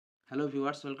Hello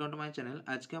viewers, welcome to my channel.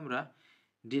 আজকে আমরা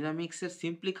ডিনামিক্সের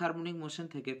simply harmonic motion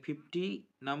থেকে 50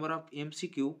 নাম্বার অফ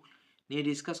এমসিকিউ নিয়ে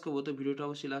ডিসকাস করবো। তো ভিডিওটা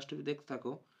অবশ্যই লাস্ট অবধি দেখতে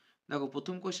থাকো। দেখো,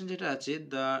 প্রথম কোয়েশ্চেন যেটা আছে,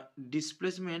 the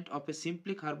displacement of A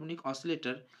simply harmonic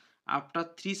oscillator after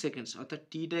 3 seconds, অর্থাৎ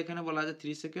টিটা এখানে বলা আছে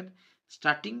 3 second,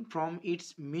 starting from its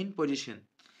mean position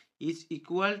is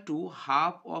equal to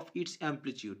half of its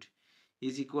amplitude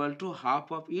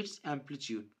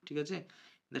ঠিক আছে।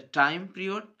 দ্য টাইম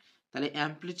পিরিয়ড, তাহলে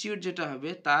অ্যাম্পলিটিউড যেটা হবে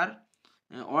তার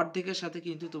অর্ধেকের সাথে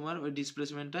কিন্তু তোমার ওই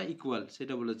ডিসপ্লেসমেন্টটা ইকুয়াল,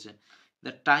 সেটা বলেছে।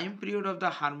 The time period of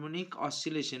the harmonic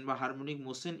oscillation বা হারমোনিক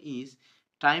মোশন ইজ,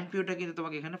 টাইম পিরিয়ডটা কিন্তু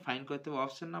তোমাকে এখানে ফাইন্ড করতে হবে।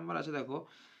 অপশন নাম্বার আছে দেখো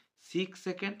 6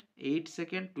 সেকেন্ড, 8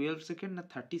 সেকেন্ড, 12 সেকেন্ড না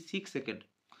 36 সেকেন্ড।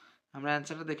 আমরা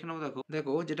অ্যান্সারটা দেখে নেবো। দেখো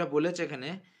দেখো যেটা বলেছে এখানে,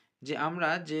 যে আমরা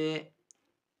যে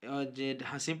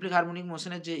সিম্পলি হারমোনিক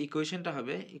মোশনের যে ইকুয়েশনটা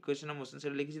হবে, ইকুয়েশন অফ মোশন,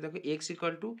 সেটা লিখেছি দেখো x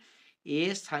equal to A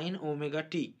sine omega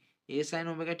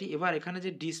t, এবার এখানে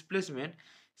যে ডিসপ্লেসমেন্ট,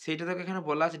 সেইটা দেখো এখানে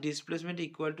বলা আছে displacement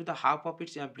equal to the half of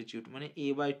its amplitude, মানে এ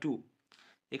বাই টু।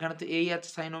 এখানে তো এই আছে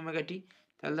সাইন ওমেগা টি,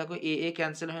 তাহলে দেখো এ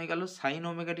ক্যান্সেল হয়ে গেল, সাইন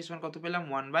ওমেগা টি সমান কত পেলাম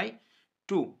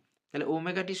 1/2, তাহলে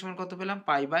ওমেগা টি সমান কত পেলাম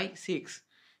π/6।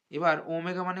 এবার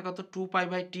ওমেগা মানে কত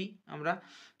 2π/t, আমরা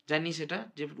জানি সেটা,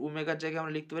 যে ওমেগার জায়গায়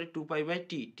আমরা লিখতে পারি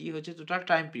 2π/t, টি হচ্ছে টোটাল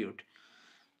টাইম পিরিয়ড,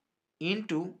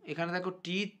 ইনটু এখানে দেখো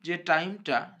টি যে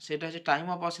টাইমটা সেটা হচ্ছে টাইম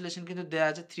অফ অসিলেশন কিন্তু দেওয়া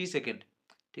আছে 3 সেকেন্ড,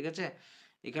 ঠিক আছে।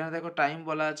 এখানে দেখো টাইম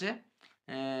বলা আছে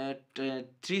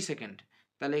 3 সেকেন্ড,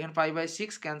 তাহলে এখানে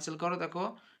π/6 ক্যান্সেল করো, দেখো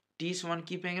টি সমান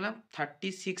কি পেয়ে গেলাম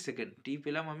 36 সেকেন্ড, টি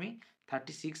পেলাম আমি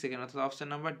 36 সেকেন্ড, অর্থাৎ option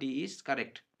number D is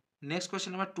correct. Next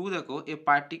question number 2 দেখো, এ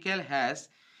particle has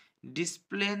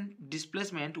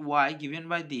displacement y given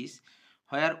by this,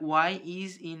 where y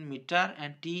is in meter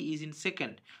and t is in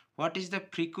second. What is the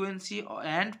frequency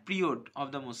and period of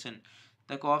the motion?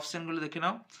 দেখো অপশনগুলো দেখে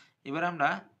নাও। এবার আমরা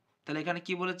তাহলে এখানে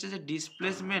কি বলেছে, যে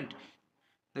ডিসপ্লেসমেন্ট,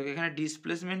 দেখো এখানে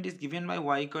displacement is given by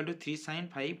y equal to 3 sin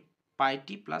 5 pi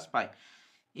T plus পাই।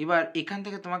 এবার এখান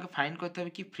থেকে তোমাকে ফাইন্ড করতে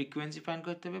হবে কি, ফ্রিকোয়েন্সি ফাইন্ড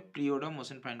করতে হবে, পিরিয়ড অফ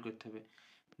মোশন ফাইন্ড করতে হবে।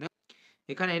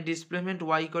 এখানে ডিসপ্লেসমেন্ট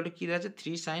y ইকুয়াল টু কি আছে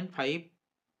 3 sin 5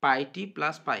 পাই টি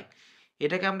প্লাস পাই।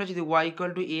 এটাকে আমরা যদি y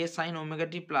equal to a sin omega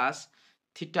t plus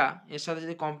theta এর সাথে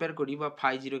যদি কম্পেয়ার করি, বা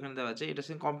ফাই জিরো এখানে দেওয়া আছে, এটার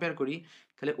সঙ্গে কম্পেয়ার করি,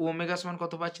 তাহলে ওমেগা সমান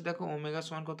কত পাচ্ছি, দেখো ওমেগা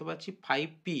সমান কত পাচ্ছি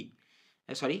 5p,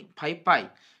 সরি 5 পাই,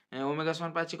 ওমেগা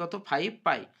সমান পাচ্ছি কত 5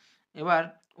 পাই। এবার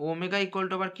ওমেগা ইকুয়াল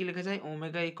টু আবার কি লেখা যায়,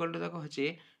 ওমেগা ইকুয়াল টু দেখো হচ্ছে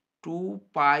 2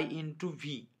 pi into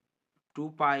V, 2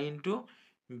 pi into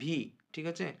V, ঠিক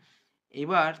আছে।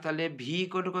 এবার তাহলে ভি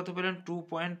ইকুয়াল টু কত পেলেন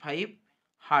 2.5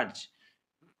 হার্জ,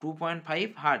 2.5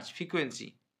 হার্জ ফ্রিকোয়েন্সি,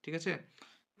 ঠিক আছে।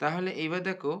 তাহলে এইবার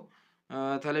দেখো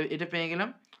তাহলে এটা পেয়ে গেলাম।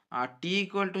 আর টি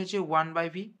ইকুয়াল টু হচ্ছে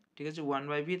 1/v, ঠিক আছে,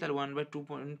 1/v, তাহলে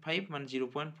 1/2.5 মানে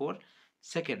 0.4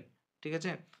 সেকেন্ড, ঠিক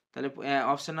আছে। তাহলে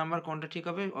অপশন নাম্বার কোনটা ঠিক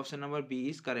হবে, option number B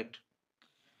is correct.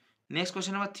 Next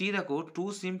question number 3 দেখো, two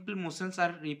simple motions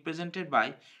R represented by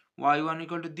y1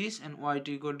 equal to this and y2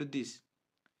 equal to this.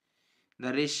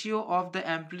 The ratio of the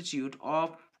amplitude of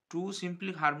two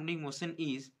simply harmonic motion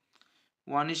is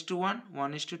 1:1,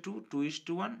 1:2,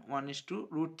 2:1,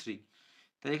 1:√3।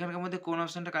 তাই এখানকার মধ্যে কোন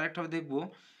অপশনটা correct হবে দেখবো,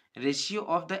 ratio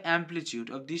of the amplitude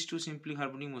of this two simply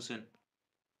harmonic motion.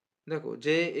 দেখো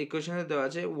যে ইকুয়েশনে দেওয়া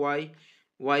আছে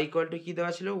y ইকুয়াল টু কি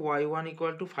দেওয়া ছিল, y1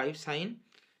 equal to 5 sin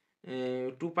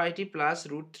 2πt plus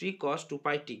 √3 cos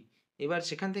 2πt। এবার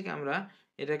সেখান থেকে আমরা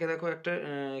এটাকে দেখো একটা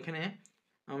এখানে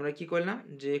আমরা কি করলাম,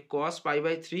 যে cos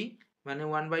π/3 মানে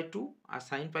 1/2 আর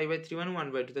sin π/3 মানে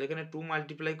 1/2, তাহলে এখানে 2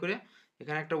 মাল্টিপ্লাই করে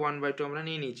এখানে একটা 1/2 আমরা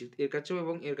নিয়ে নিয়েছি এর কাছেও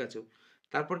এবং এর কাছেও।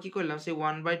 তারপর কি করলাম, সেই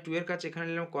 1/2 এর কাছে এখানে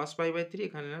নিলাম cos π/3,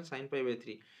 এখানে নিলাম sin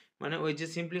π/3, মানে ওই যে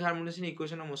সিম্পলি হারমোনিক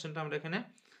ইকুয়েশন অফ মোশনটা আমরা এখানে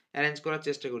অ্যারেঞ্জ করার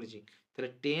চেষ্টা করেছি। তাহলে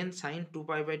 10 sin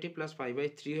 2π/t প্লাস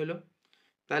π/3 হলো।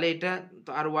 তাহলে এটা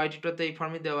আর y2টা এই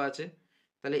ফর্মে দেওয়া আছে।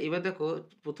 তাহলে এবার দেখো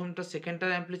প্রথমটা সেকেন্ডটার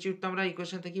অ্যাম্পলিটিউড তো আমরা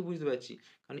ইকুয়েশন থেকেই বুঝতে পারছি,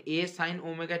 কারণ a sin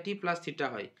omega t plus theta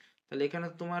হয়। তাহলে এখানে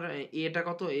তোমার এটা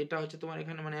কত, এটা হচ্ছে তোমার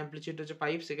এখানে মানে অ্যাম্পলিটিউড হচ্ছে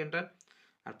 5 সেকেন্ডটার।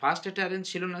 আর ফার্স্ট এটা অ্যারেঞ্জ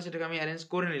ছিল না, সেটাকে আমি অ্যারেঞ্জ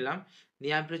করে নিলাম,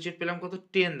 নিয়ে অ্যাম্পলিটিউড পেলাম কত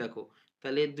 10। দেখো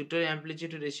তাহলে এই দুটোর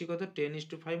অ্যাম্পলিটিউডের রেশিও কত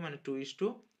 10:5 মানে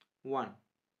 2:1।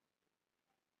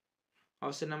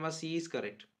 Option number C is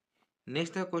correct.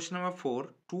 Next দেখো question number 4,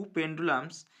 two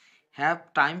পেন্ডুলামস have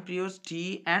time periods t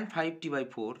and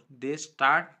 5t/4. They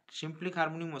start simply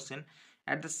harmonic motion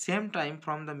at the same time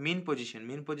from the mean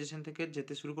position থেকে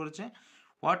যেতে শুরু করেছে।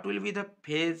 What will be the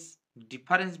phase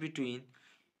difference between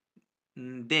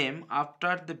them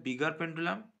after the bigger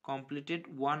pendulum completed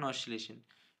one oscillation?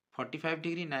 45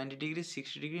 degree, 90 degree,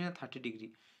 60 degree না 30 degree.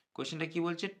 কোশ্চেনটা কি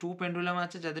বলছে, two pendulum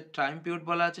আছে যাদের টাইম পিরিয়ড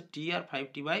বলা আছে t আর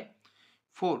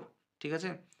 5t/4, ঠিক আছে।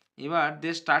 এবার they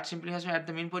start simply harmonic at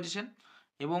the mean position,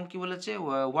 এবং কি বলেছে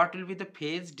what will be the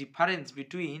phase difference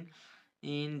between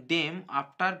in them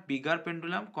after bigger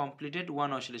pendulum completed one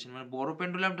oscillation, মানে বড়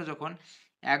পেন্ডুলামটা যখন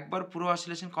একবার পুরো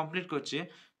অসিলেশন কমপ্লিট করছে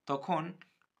তখন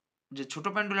যে ছোট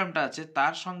পেন্ডুলামটা আছে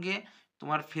তার সঙ্গে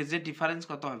তোমার ফেজের ডিফারেন্স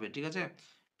কত হবে, ঠিক আছে,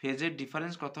 ফেজের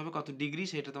ডিফারেন্স কত হবে, কত ডিগ্রি,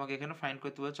 সেটা তোমাকে এখানে ফাইন্ড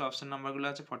করতে বলছে। অপশন নাম্বারগুলো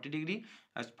আছে 40 degree,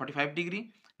 45 degree,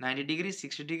 90 degree,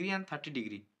 60 degree and 30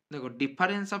 degree. দেখো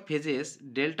difference of phases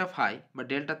delta phi বা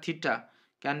delta theta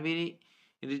can be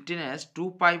written as 2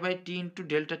 pi by T into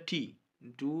delta T,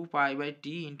 2 pi by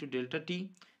T into delta T.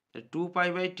 2 pi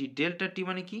by T, delta টি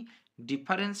মানে কি,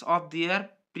 difference of their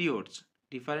periods,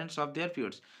 difference of their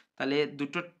periods. তাহলে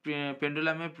দুটো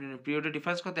পেন্ডুলামের পিরিয়ডের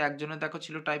difference কত, একজনের দেখো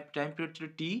ছিল time period ছিল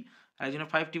টি, আর একজনের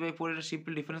 5t/4, এটা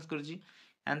সিম্পল ডিফারেন্স করেছি।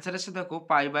 অ্যান্সার এসে দেখো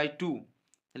পাই বাই 2।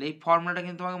 তাহলে এই ফর্মুলাটা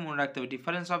কিন্তু তোমাকে মনে রাখতে হবে,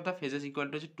 difference of the phases equal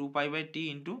to হচ্ছে 2 pi by T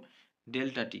into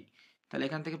delta টি। তাহলে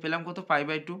এখান থেকে পেলাম কত, পাই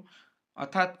বাই 2।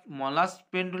 অর্থাৎ মলাস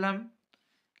pendulum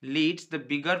Leeds the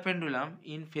bigger pendulum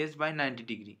in phase by 90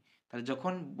 degree. তাহলে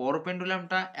যখন বড়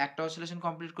পেন্ডুলামটা একটা অসিলেশন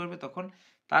কমপ্লিট করবে তখন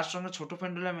তার সঙ্গে ছোট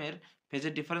পেন্ডুলামের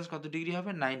ফেজের ডিফারেন্স কত ডিগ্রি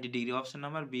হবে, 90 degree. Option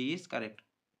number B is correct.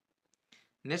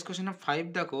 Next question number 5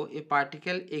 দেখো, এ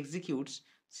particle executes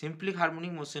simply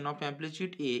harmonic motion of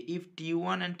amplitude a if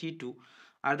t1 and t2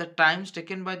 are the times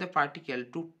taken by the particle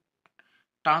to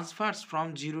transverse from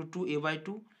 0 to a by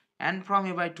 2 and from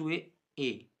a by 2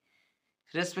 a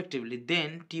respectively, then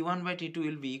t1 by t2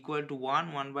 will be equal to 1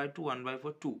 1 by 2 1 by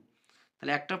 4 2।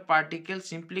 তাহলে একটা particle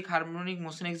simply harmonic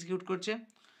motion execute করছে,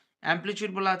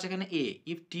 amplitude বলা আছে এখানে a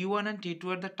if t1 and t2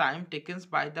 are the time taken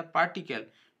by the particle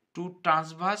to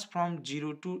transverse from 0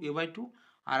 to a by 2,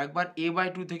 আর একবার a by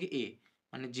 2 থেকে a,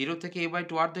 মানে 0 থেকে a by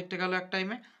 2 আর দেখতে গেল এক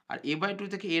টাইমে, আর a by 2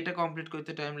 থেকে এটা কমপ্লিট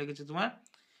করতে টাইম লেগেছে তোমার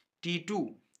t2।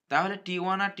 তাহলে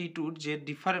t1 আর t2 যে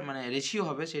ডিফারেন্ট মানে রেশিও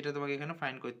হবে সেটা তোমাকে এখানে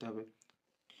ফাইন্ড করতে হবে।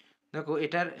 দেখো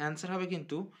এটার অ্যান্সার হবে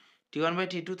কিন্তু t1 বাই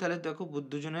t2। তাহলে দেখো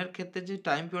দুজনের ক্ষেত্রে যে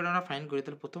টাইম পিরিয়ড আমরা ফাইন্ড করি,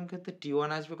 তাহলে প্রথম ক্ষেত্রে t1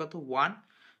 আসবে কত 1,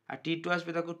 আর t2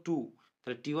 আসবে দেখো 2,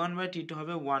 তাহলে t1 বাই t2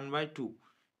 হবে 1 বাই 2,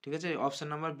 ঠিক আছে। Option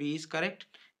number B is correct.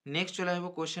 Next চলে আসবো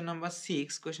কোশ্চেন নাম্বার 6।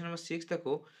 কোশ্চেন নাম্বার 6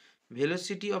 দেখো,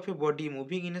 velocity of A body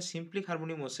moving in a simply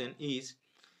harmonic motion is,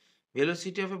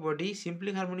 velocity of A body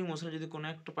simply harmonic মোশনে যদি কোনো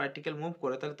একটা particle move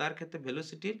করে তাহলে তার ক্ষেত্রে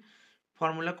ভেলোসিটির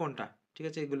ফর্মুলা কোনটা, ঠিক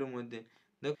আছে, এগুলোর মধ্যে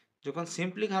দেখো যখন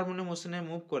সিম্পলি হারমোনিক মোশনে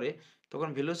মুভ করে তখন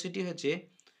ভেলোসিটি হচ্ছে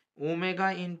ওমেগা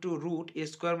ইন্টু রুট এ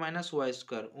square minus Y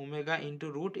square, omega into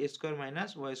root এ স্কোয়ার মাইনাস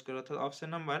ওয়াই স্কোয়ার, অর্থাৎ option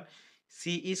number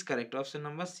C is correct. Option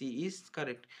number C is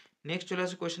correct. Next চলে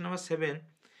আসে question number 7।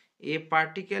 A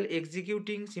particle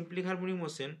executing simply harmonic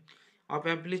motion of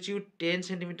amplitude 10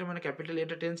 centimetre, মানে capital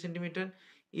এটা 10 centimetre,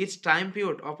 its time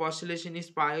period of oscillation is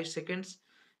 5 seconds.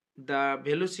 The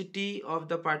velocity of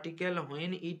the particle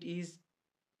when it is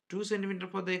 2 centimeter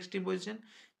for the extreme position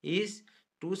is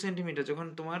 2 centimeter। যখন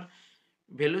তোমার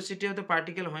velocity of the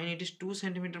particle when it is 2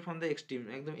 centimeter from the extreme,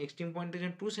 একদম extreme point থেকে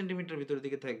যখন 2 centimetre ভিতরের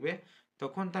দিকে থাকবে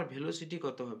তখন তার ভেলোসিটি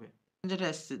কত হবে, যেটা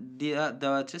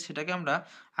দেওয়া আছে সেটাকে আমরা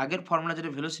আগের ফর্মুলা,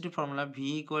 যেটা velocity formula V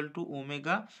equal to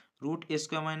omega root A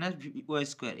square minus Y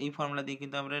square, এই ফর্মুলা দিয়ে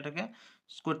কিন্তু আমরা এটাকে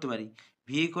করতে পারি।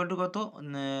 ভি ইকুয়াল টু কত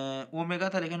ওমেগা,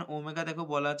 তাহলে এখানে ওমেগা দেখো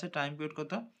বলা আছে টাইম পিরিয়ড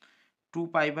কত 2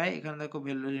 পাই বাই, এখানে দেখো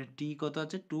টি কত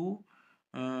আছে 2,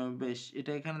 বেশ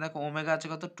এটা এখানে দেখো ওমেগা আছে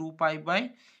কত 2 পাই বাই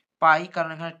পাই, কারণ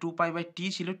এখানে 2 পাই বাই টি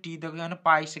ছিল, টি দেখো এখানে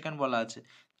পাই সেকেন্ড বলা আছে,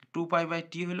 2 পাই বাই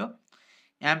টি হলো।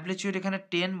 অ্যামপ্লিটিউড এখানে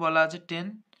 10 বলা আছে 10,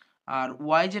 আর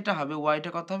ওয়াই যেটা হবে ওয়াইটা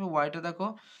কত হবে, ওয়াইটা দেখো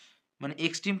মানে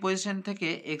এক্সট্রিম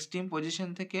পজিশন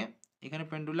থেকে এখানে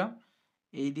পেন্ডুলাম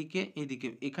এইদিকে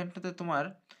এখানটাতে তোমার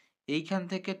এইখান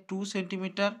থেকে 2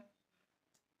 সেন্টিমিটার,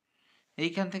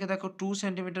 এইখান থেকে দেখো 2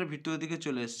 সেন্টিমিটার ভিতরের দিকে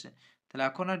চলে এসছে। তাহলে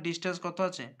এখন আর ডিস্টেন্স কত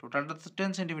আছে, টোটালটা তো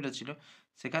 10 সেন্টিমিটার ছিল,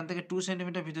 সেখান থেকে 2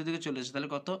 সেন্টিমিটার ভিতরের দিকে চলে এসছে, তাহলে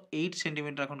কত 8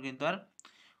 সেন্টিমিটার এখন কিন্তু আর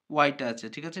ওয়াইটা আছে,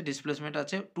 ঠিক আছে, ডিসপ্লেসমেন্ট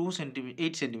আছে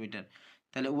 8 সেন্টিমিটার।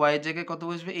 তাহলে ওয়াই এর জায়গায় কত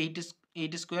বসবে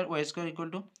 8 square Y square equal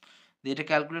to, এটা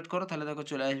ক্যালকুলেট করো তাহলে দেখো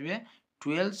চলে আসবে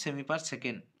 12 সেমি পার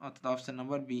সেকেন্ড, অর্থাৎ option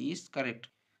number B is correct.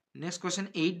 Next question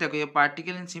 8 দেখো, এ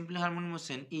particle in simply harmonic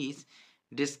motion is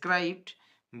described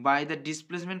by the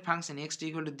displacement function x t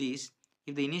equal to this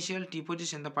if the initial t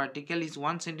position the particle is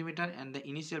 1 centimeter and the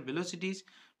initial velocity is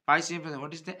pi centimeter.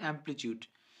 What is the amplitude?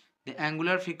 The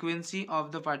angular frequency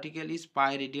of the particle is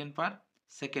pi radian per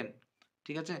second,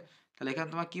 ঠিক আছে। তাহলে এখানে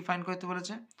তোমার কি find করতে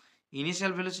বলেছে,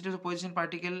 initial velocity of the position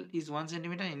particle is 1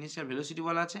 centimetre, initial velocity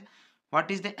বলা আছে, হোয়াট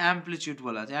ইজ দ্য অ্যামপ্লিটিউড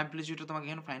বলা আছে, অ্যামপ্লিটিউডটা তোমাকে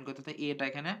এখানে ফাইন্ড করতে হবে, এটা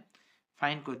এখানে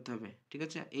ফাইন্ড করতে হবে, ঠিক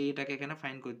আছে, এটাকে এখানে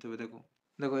ফাইন্ড করতে হবে।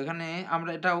 দেখো এখানে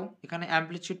আমরা এখানে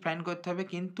অ্যামপ্লিটিউড ফাইন্ড করতে হবে,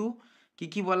 কিন্তু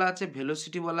কি বলা আছে,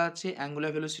 ভেলোসিটি বলা আছে,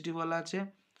 অ্যাঙ্গুলার ভেলোসিটি বলা আছে,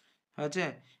 হয়েছে,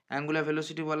 অ্যাঙ্গুলার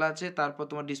ভেলোসিটি বলা আছে, তারপর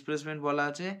তোমার ডিসপ্লেসমেন্ট বলা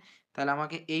আছে, তাহলে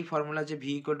আমাকে এই ফর্মুলা যে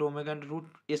V equal to omega root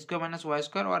square minus Y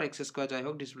square R x square যাই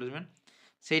হোক ডিসপ্লেসমেন্ট,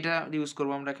 সেইটা ইউজ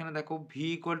করবো আমরা এখানে। দেখো ভি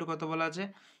ইকুয়াল টু কত বলা আছে,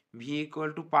 ভি ইকুয়াল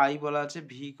টু পাই বলা আছে।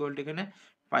 ভি ইকুয়াল টু এখানে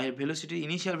পাই ভেলোসিটি,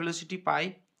 ইনিশিয়াল ভেলোসিটি পাই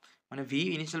মানে ভি,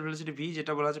 ইনিশিয়াল ভেলোসিটি ভি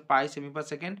যেটা বলা আছে পাই সেমি পার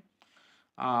সেকেন্ড,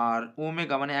 আর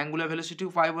ওমেগা মানে অ্যাঙ্গুলার ভেলোসিটিও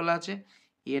পাই বলা আছে।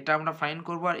 এটা আমরা ফাইন্ড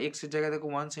করবো। আর এক্স এর জায়গায় দেখো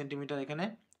 1 সেন্টিমিটার এখানে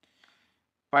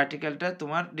পার্টিকেলটা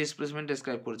তোমার ডিসপ্লেসমেন্ট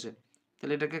ডেসক্রাইব করছে।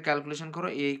 তাহলে এটাকে ক্যালকুলেশন করো,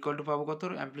 এ ইকুয়াল টু পাবো কত,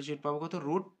 অ্যামপ্লিটিউড পাবো কত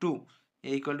 √2,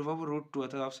 এ ইকুয়াল টু পাবো √2,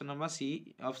 অর্থাৎ option number C,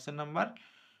 option number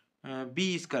B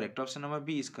is correct, option number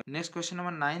B is correct. Next question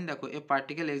number 9 দেখো, এ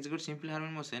particle execute simply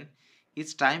harmonic motion,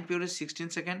 it's time period is 16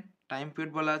 second, time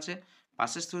period বলা আছে,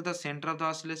 passes through the center of the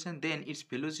oscillation, then its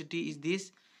velocity is this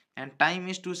and time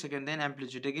is 2 seconds, then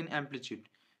amplitude, again amplitude।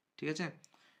 ঠিক আছে,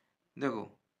 দেখো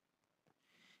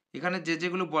এখানে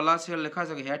যেগুলো বলা আছে লেখা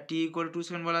আছে, হ্যাঁ টি ইকুয়াল 2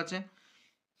 সেকেন্ড বলা আছে,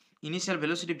 initial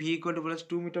velocity V equal to বলা আছে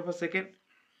 2 মিটার পার সেকেন্ড,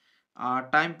 আর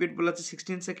টাইম পিরিয়ড বলা আছে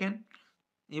 16 সেকেন্ড।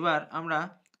 এবার আমরা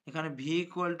এখানে V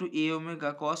equal to A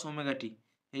omega cos omega t,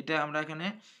 এটা আমরা এখানে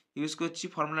ইউজ করছি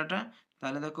ফর্মুলাটা।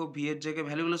 তাহলে দেখো ভি এর জায়গায়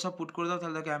ভ্যালুগুলো সব পুট করে দাও,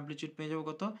 তাহলে দেখো অ্যামপ্লিটিউড পেয়ে যাবো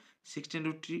কত,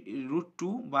 16√2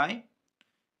 বাই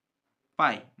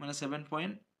পাই মানে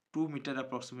 7.2 মিটার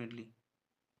অ্যাপ্রক্সিমেটলি,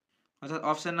 অর্থাৎ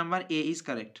option number A is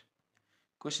correct.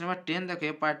 Question number 10 দেখো,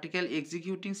 particle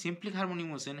executing simply harmonic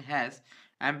motion has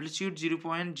amplitude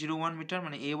 0.01 metre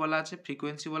মানে এ বলা আছে,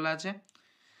 ফ্রিকোয়েন্সি বলা আছে,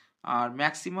 আর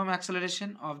maximum acceleration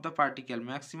of the particle,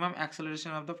 maximum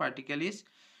acceleration of the particle is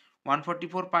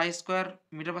 144 pi square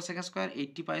metre per second square,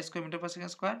 80 pi square metre per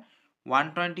second square,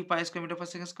 120 pi square metre per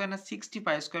second square না 60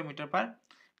 পাই square metre per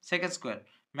second square.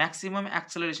 Maximum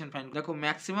acceleration fine, দেখো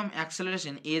maximum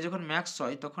acceleration এ যখন max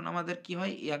হয় তখন আমাদের কি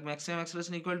হয়, maximum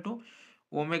acceleration equal to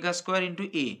omega square into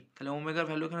এ। তাহলে ওমেগার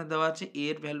value এখানে দেওয়া আছে,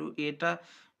 এর ভ্যালু, এটা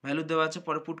ভ্যালু দেওয়া আছে,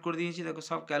 পরে পুট করে দিয়েছি। দেখো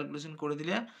সব ক্যালকুলেশন করে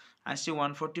দিলে আসছে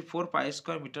 144 পাই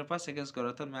square metre per second square,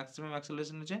 অর্থাৎ ম্যাক্সিমাম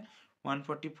অ্যাক্সেলারেশন হচ্ছে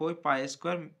 144 পাই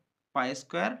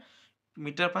square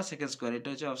metre per second square, এটা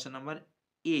হচ্ছে option number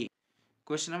A.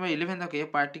 Question number 11 দেখো, এ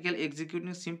particle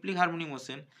executing simply harmonic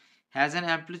motion has an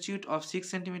amplitude of 6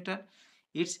 centimetre,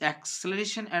 it's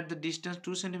acceleration at the distance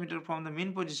 2 centimetre from the main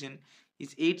position is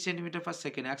 8 centimetre per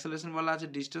second. Acceleration বলা আছে,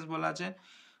 distance বলা আছে,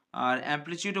 আর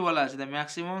অ্যামপ্লিটিউডও বলা আছে। The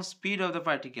maximum speed of the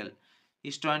particle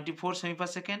is 24 semi per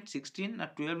second, 16 না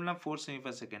 12 না 4 semi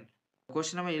per second.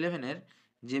 Question number 11 এর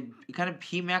যে এখানে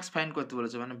ভি ম্যাক্স ফাইন্ড করতে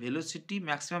বলেছে, মানে velocity,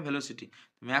 maximum velocity.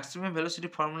 Maximum velocity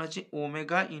formula হচ্ছে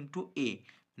ওমেগা ইন্টু এ,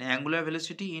 মানে অ্যাঙ্গুলার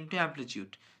ভেলোসিটি ইন্টু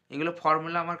অ্যামপ্লিটিউড। এগুলো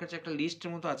ফর্মুলা আমার কাছে একটা লিস্টের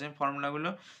মতো আছে, ফর্মুলাগুলো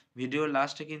ভিডিও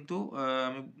লাস্টে কিন্তু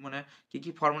আমি মানে কী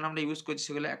কী ফর্মুলা আমরা ইউজ করছি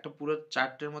সেগুলো একটা পুরো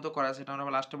চার্টের মতো করা, সেটা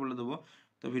আমরা লাস্টে বলে দেবো,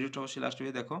 তো ভিডিওটা অবশ্যই লাস্টে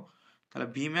দেখো। তাহলে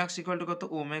ভি ম্যাক্স ইকুয়াল টু কত,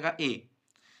 ওমেগা এ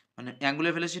মানে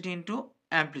অ্যাঙ্গুলার ভেলোসিটি ইন্টু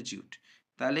অ্যামপ্লিটিউড।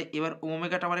 তাহলে এবার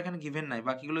ওমেগাটা আমার এখানে গিভেন নাই,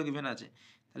 বাকিগুলো গিভেন আছে।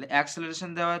 তাহলে অ্যাক্সেলারেশন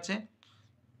দেওয়া আছে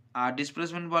আর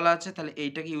ডিসপ্লেসমেন্ট বলা আছে, তাহলে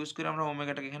এইটাকে ইউজ করে আমরা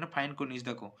ওমেগাটাকে এখানে ফাইন্ড করে নিচ্ছি।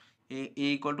 দেখো এ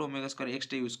equal to omega square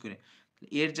extra use করে,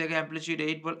 এর জায়গায় অ্যামপ্লিটিউড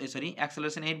 8 বল, সরি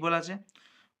অ্যাক্সেলারেশন 8 বলা আছে,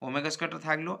 ওমেগা স্কোয়ারটা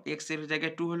থাকলো, এক্স এর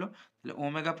জায়গায় 2 হলো, তাহলে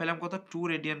ওমেগা পেলাম কত, 2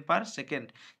 radian per second,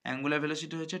 angular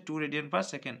velocity হচ্ছে 2 রেডিয়ান পার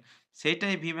সেকেন্ড,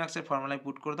 সেইটাই ভি ম্যাক্সের ফর্মুলায়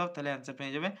পুট করে দাও, তাহলে অ্যান্সার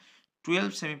পেয়ে যাবে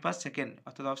 12 সেমি পার সেকেন্ড,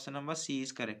 অর্থাৎ option number C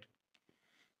is correct.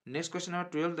 Next question number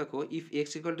 12 দেখো, if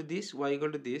x equal to this, Y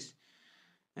equal to this,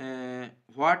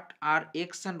 what are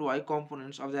x and y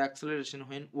components of the acceleration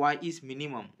when y is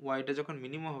minimum, y টা যখন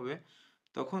minimum হবে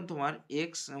তখন তোমার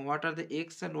x, what are the x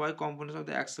and y components of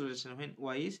the acceleration when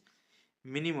y is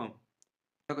minimum।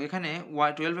 দেখো এখানে y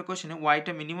 12 এর কোশ্চেনে y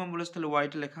টা মিনিমাম বলেছে, তাহলে y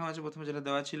টা লেখা হয়েছে প্রথমে যেটা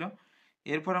দেওয়া ছিল।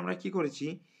 এরপর আমরা কি করেছি,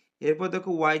 এরপর দেখো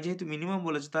y যেহেতু মিনিমাম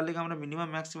বলেছে তাহলে আমরা মিনিমাম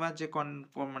ম্যাক্সিমাম যে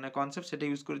মানে কনসেপ্ট সেটা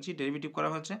ইউজ করেছি, ডেরিভেটিভ করা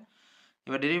হচ্ছে।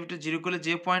 এবার ডেরিভেটিভ জিরো করলে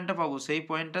যে পয়েন্টটা পাবো সেই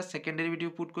পয়েন্টটা সেকেন্ড ডেরিভেটিভ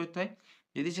পুট করতে হয়,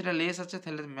 যদি সেটা লেস আছে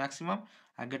তাহলে ম্যাক্সিমাম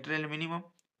আর গ্রেটার হলে মিনিমাম।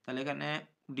 তাহলে এখানে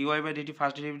dy by DT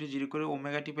first derivative zero করে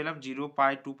ওমেগা টি পেলাম 0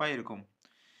 পাই 2 পাই এরকম।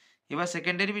 এবার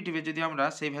সেকেন্ড ডেরিভেটিভে যদি আমরা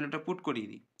সেই ভ্যালুটা পুট করিয়ে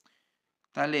দিই,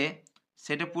 তাহলে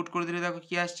সেটা পুট করে দিলে দেখো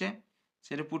কি আসছে,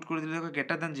 সেটা পুট করে দিলে দেখো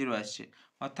গ্রেটার দ্যান 0 আসছে,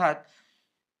 অর্থাৎ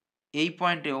এই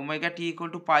পয়েন্টে ওমেগা টি ইকুয়াল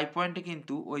টু পাই পয়েন্টে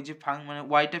কিন্তু ওই যে মানে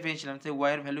ওয়াইটা পেয়েছিলাম সেই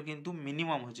ওয়াইয়ের ভ্যালু কিন্তু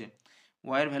মিনিমাম হচ্ছে,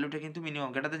 ওয়াইয়ের ভ্যালুটা কিন্তু মিনিমাম,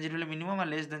 গ্রেটার দ্যান 0 হলে মিনিমাম আর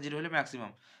লেস দ্যান 0 হলে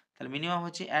ম্যাক্সিমাম। তাহলে মিনিমাম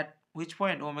হচ্ছে at which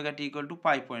point, omega T equal to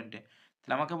পাই পয়েন্টে।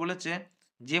 তাহলে আমাকে বলেছে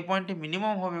যে পয়েন্টে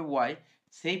মিনিমাম হবে ওয়াই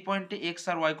সেই পয়েন্টে এক্স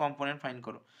আর ওয়াই কম্পোনেন্ট ফাইন্ড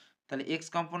করো। তাহলে এক্স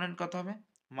কম্পোনেন্ট কত হবে,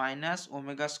 মাইনাস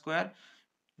ওমেগা স্কোয়ার,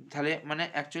 তাহলে মানে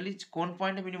অ্যাকচুয়ালি কোন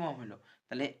পয়েন্টে মিনিমাম হলো,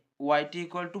 তাহলে ওয়াইটি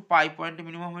ইকুয়াল টু পাই পয়েন্টে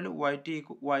মিনিমাম হলো,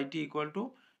 ওয়াইটি ইকুয়াল টু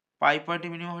পাই পয়েন্টে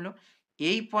মিনিমাম হলো।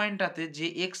 এই পয়েন্টটাতে যে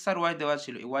এক্স আর ওয়াই দেওয়া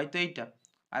ছিল, ওয়াই তো এইটা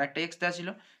আর একটা এক্স দেওয়া ছিল,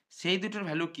 সেই দুটোর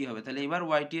ভ্যালু কি হবে, তাহলে এবার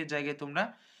ওয়াইটি এর জায়গায়ে তোমরা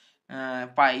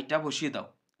পাইটা বসিয়ে দাও।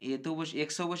 এতেও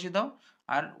এক্সও বসিয়ে দাও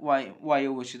আর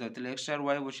ওয়াইও বসিয়ে দাও, তাহলে এক্স আর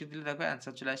ওয়াই বসিয়ে দিলে দেখো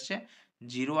অ্যান্সার চলে আসছে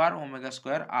 0 আর ওমেগা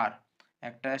স্কোয়ার আর,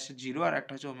 একটা আসছে 0 আর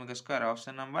একটা হচ্ছে omega square.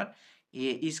 Option number A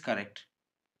is correct.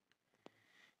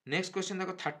 Next question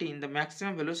দেখো 13, the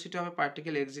maximum velocity of A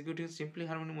particle executing simply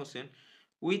harmonic motion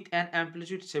with an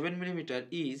amplitude 7 millimetre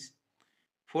is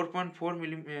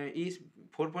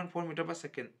 4.4 metre per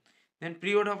second, then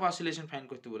period of oscillation find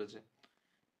করতে বলেছে।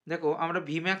 দেখো আমরা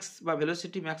V max বা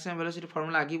velocity, maximum velocity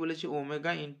formula আগেই বলেছি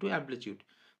omega into amplitude.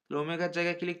 তাহলে ওমেগার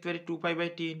জায়গায় কি লিখতে পারি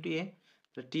 2π/t ইন্টু এ,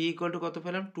 তো টি ইকুয়াল টু কত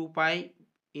পেলাম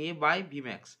 2πa/ভি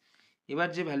ম্যাক্স। এবার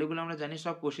যে ভ্যালুগুলো আমরা জানি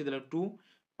সব বসিয়ে দিলাম। 2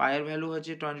 পায়ের ভ্যালু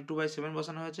হচ্ছে 22/7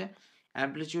 বসানো হয়েছে,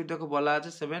 অ্যাম্পলিটিউড দেখো বলা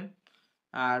আছে 7,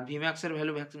 আর ভি ম্যাক্সের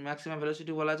ভ্যালু ম্যাক্সিমাম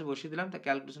ভেলোসিটি বলা আছে বসিয়ে দিলাম, তা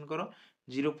ক্যালকুলেশন করো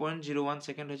 0.01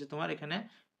 সেকেন্ড হচ্ছে তোমার এখানে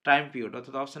টাইম পিরিয়ড,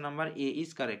 অর্থাৎ option number A is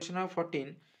correct. Question number 14,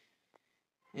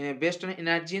 best on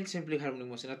energy in simply harmonic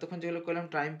motion. এতক্ষণ যেগুলো করলাম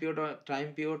টাইম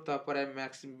পিরিয়ড তারপরে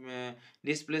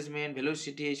ডিসপ্লেসমেন্ট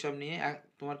ভেলোসিটি এইসব নিয়ে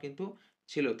তোমার কিন্তু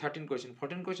ছিল 13 কোয়েশ্চেন।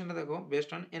 14 কোয়েশ্চেনটা দেখো best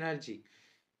on energy,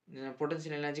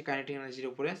 potential energy kinetic এনার্জির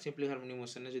উপরে সিম্পলি হারমোনিক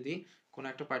মোশনে যদি কোনো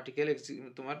একটা পার্টিকেল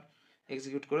তোমার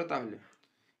এক্সিকিউট করো তাহলে।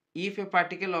 If a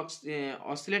particle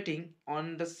oscillating on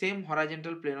the same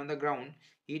horizontal plane on the ground,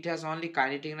 it has only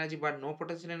kinetic energy but no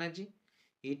potential energy.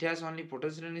 It has only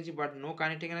potential energy but no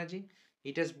kinetic energy.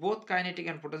 It has both kinetic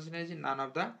and potential energy, none of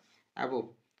the above.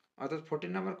 অর্থাৎ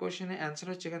 14 নম্বর কোশ্চেনে answer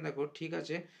হচ্ছে এখানে দেখো ঠিক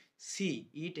আছে C,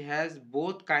 it has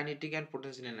both kinetic and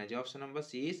potential energy. Option number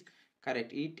C is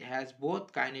correct, it has both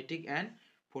kinetic and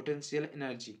potential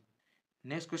energy.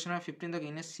 Next question number 15 দেখো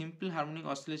in a simple harmonic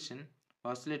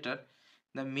oscillator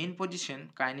the mean position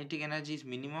kinetic energy is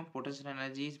minimum, potential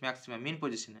energy is maximum. Mean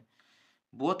position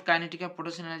both kinetic and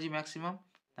potential energy maximum,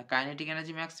 the kinetic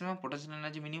energy maximum, potential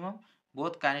energy minimum,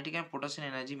 both kinetic and potential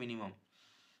energy minimum.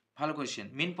 ভালো question.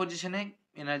 মিন পজিশনে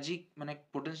energy মানে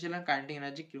potential আর kinetic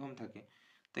energy কীরকম থাকে,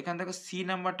 তো এখান থেকে C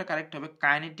নাম্বারটা correct হবে,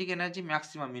 কাইনেটিক এনার্জি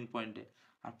ম্যাক্সিমাম মিন পয়েন্টে,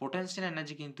 আর পোটেনশিয়াল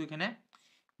এনার্জি কিন্তু এখানে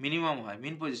মিনিমাম হয়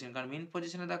মিন পজিশন। কারণ মিন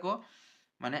পজিশনে দেখো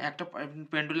মানে একটা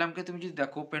পেন্ডুলামকে তুমি যদি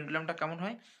দেখো পেন্ডুলামটা কেমন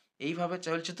হয় এইভাবে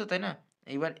চলছে তো, তাই না?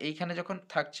 এইবার এইখানে যখন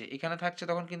এখানে থাকছে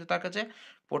তখন কিন্তু তার কাছে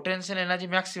পোটেনশিয়াল এনার্জি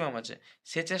ম্যাক্সিমাম আছে,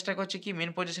 সে চেষ্টা করছে কি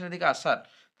মেন পজিশনের দিকে আসার,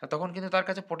 তখন কিন্তু তার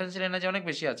কাছে পোটেনশিয়াল এনার্জি অনেক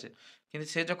বেশি আছে, কিন্তু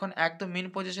সে যখন একদম মেন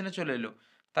পজিশনে চলে এলো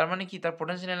তার মানে কি তার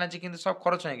পোটেনশিয়াল এনার্জি কিন্তু সব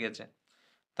খরচ হয়ে গেছে,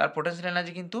 তার পোটেনশিয়াল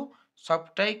এনার্জি কিন্তু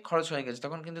সবটাই খরচ হয়ে গেছে,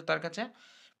 তখন কিন্তু তার কাছে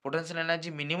পোটেনশিয়াল এনার্জি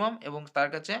মিনিমাম এবং তার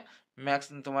কাছে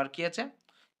তোমার কি আছে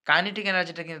কাইনেটিক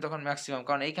এনার্জিটা কিন্তু তখন ম্যাক্সিমাম,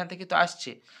 কারণ এইখান থেকে তো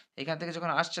আসছে, এখান থেকে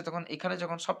যখন আসছে তখন এখানে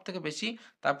যখন সব থেকে বেশি,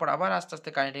 তারপর আবার আস্তে আস্তে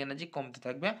কাইনেটিক এনার্জি কমতে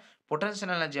থাকবে,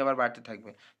 পোটেনশিয়াল এনার্জি আবার বাড়তে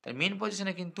থাকবে। তাই মেন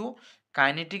পজিশনে কিন্তু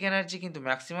কাইনেটিক এনার্জি কিন্তু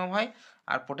ম্যাক্সিমাম হয়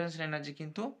আর পোটেনশিয়াল এনার্জি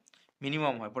কিন্তু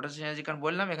মিনিমাম হয়। পোটেনশিয়াল এনার্জি কারণ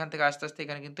বললাম এখান থেকে আস্তে আস্তে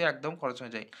এখানে কিন্তু একদম খরচ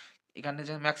হয়ে যায়, এখানে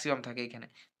যে ম্যাক্সিমাম থাকে এখানে,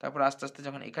 তারপর আস্তে আস্তে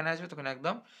যখন এখানে আসবে তখন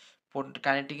একদম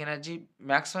কাইনেটিক এনার্জি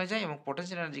ম্যাক্স হয়ে যায় এবং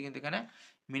পোটেনশিয়াল এনার্জি কিন্তু এখানে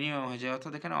মিনিমাম হয়ে যায়,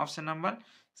 অর্থাৎ এখানে অপশন নাম্বার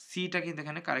সিটা কিন্তু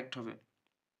এখানে কারেক্ট হবে।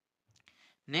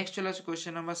 নেক্সট চলে আসছে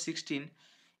question number 16,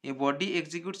 A body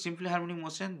execute simply harmonic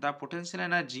motion, the potential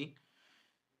energy,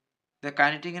 the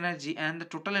kinetic energy and the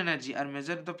total energy are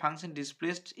measured the function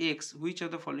displaced x, which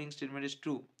of the following statement is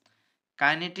true?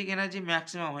 Kinetic energy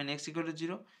maximum when x equal to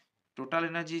 0, total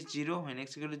energy is 0 when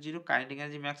x equal to 0, kinetic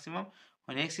energy maximum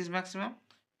when x is maximum,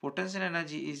 potential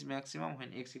energy is maximum when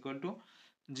x equal to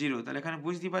 0। তাহলে এখানে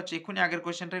বুঝতে পারছো এক্ষুনি আগের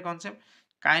কোশ্চেনটার concept,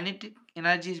 kinetic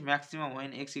energy is maximum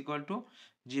when x equal to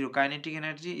 0, kinetic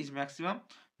energy is maximum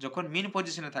যখন মিন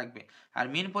পজিশনে থাকবে, আর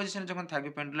মিন পজিশনে যখন থাকবে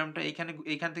পেন্ডুলামটা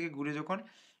এইখান থেকে ঘুরে যখন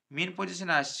মিন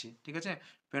পজিশনে আসছে, ঠিক আছে,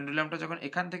 পেন্ডুলামটা যখন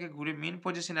এখান থেকে ঘুরে মিন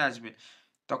পজিশনে আসবে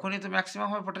তখনই তো ম্যাক্সিমাম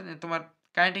হবে তোমার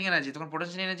কাইনেটিক এনার্জি, তখন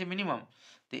পোটেনশিয়াল এনার্জি মিনিমাম।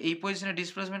 তো এই পজিশনে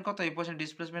ডিসপ্লেসমেন্ট কত, এই পজিশনে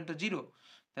ডিসপ্লেসমেন্ট তো 0,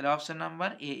 তাহলে option number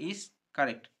A is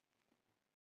correct.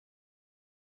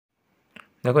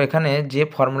 দেখো এখানে যে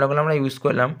ফর্মুলাগুলো আমরা ইউজ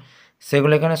করলাম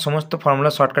সেগুলো এখানে সমস্ত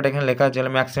ফর্মুলা শর্টকাট এখানে লেখা আছে,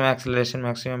 যেগুলো ম্যাক্সিমাম অ্যাক্সেলারেশন,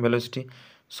 ম্যাক্সিমাম ভেলোসিটি,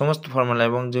 সমস্ত ফর্মুলা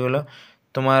এবং যেগুলো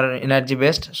তোমার এনার্জি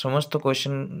বেসড সমস্ত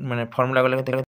কোয়েশ্চেন মানে ফর্মুলাগুলো